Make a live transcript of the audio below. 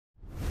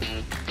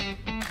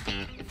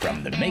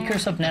From the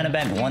makers of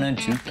Nanobag 1 and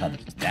 2 comes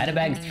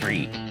Nanobag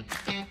 3.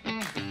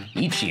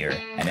 Each year,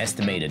 an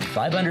estimated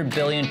 500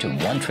 billion to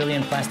 1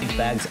 trillion plastic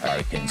bags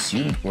are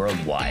consumed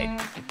worldwide.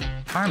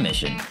 Our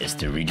mission is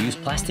to reduce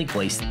plastic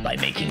waste by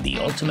making the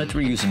ultimate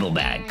reusable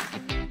bag.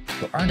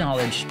 To our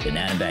knowledge, the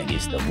Nanobag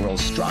is the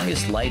world's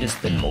strongest,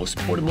 lightest, and most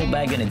portable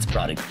bag in its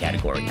product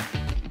category.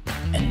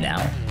 And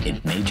now,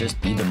 it may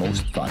just be the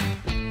most fun.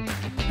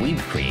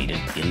 We've created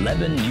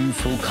 11 new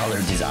full-color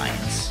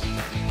designs.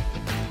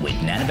 With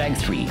Nanobag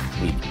 3,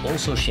 we've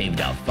also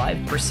shaved out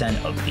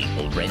 5% of the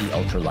already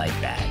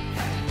ultralight bag.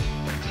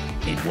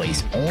 It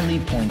weighs only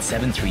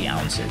 0.73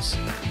 ounces.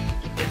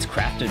 It's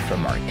crafted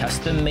from our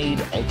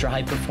custom-made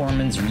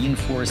ultra-high-performance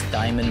reinforced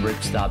diamond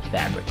ripstop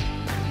fabric.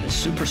 The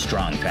super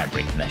strong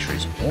fabric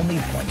measures only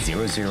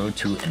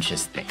 0.002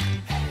 inches thick.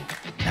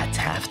 That's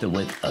half the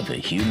width of a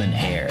human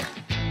hair.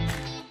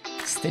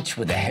 Stitched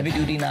with a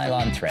heavy-duty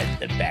nylon thread,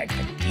 the bag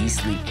can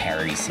easily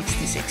carry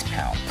 66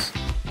 pounds.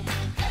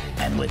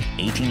 And with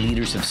 18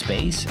 liters of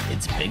space,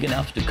 it's big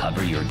enough to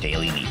cover your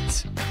daily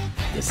needs.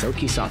 The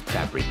silky soft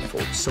fabric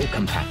folds so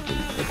compactly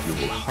that you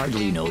will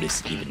hardly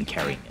notice even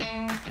carrying it.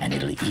 And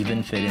it'll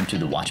even fit into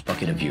the watch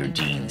bucket of your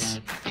jeans.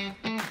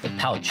 The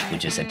pouch,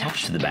 which is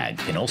attached to the bag,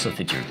 can also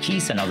fit your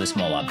keys and other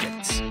small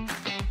objects.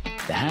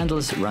 The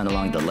handles run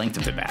along the length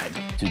of the bag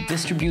to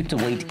distribute the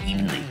weight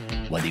evenly,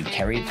 whether you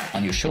carry it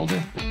on your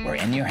shoulder or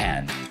in your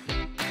hand.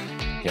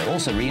 They're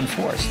also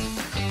reinforced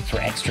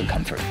for extra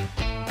comfort.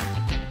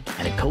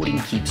 And a coating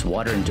keeps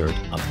water and dirt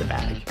off the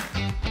bag.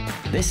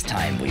 This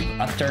time we've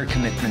upped our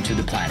commitment to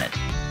the planet,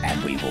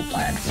 and we will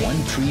plant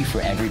 1 tree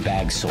for every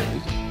bag sold.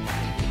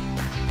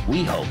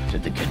 We hope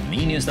that the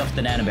convenience of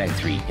the Nanobag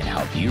 3 can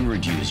help you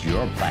reduce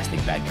your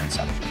plastic bag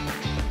consumption.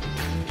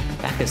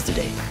 Back us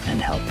today and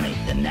help make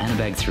the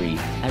Nanobag 3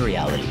 a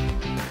reality.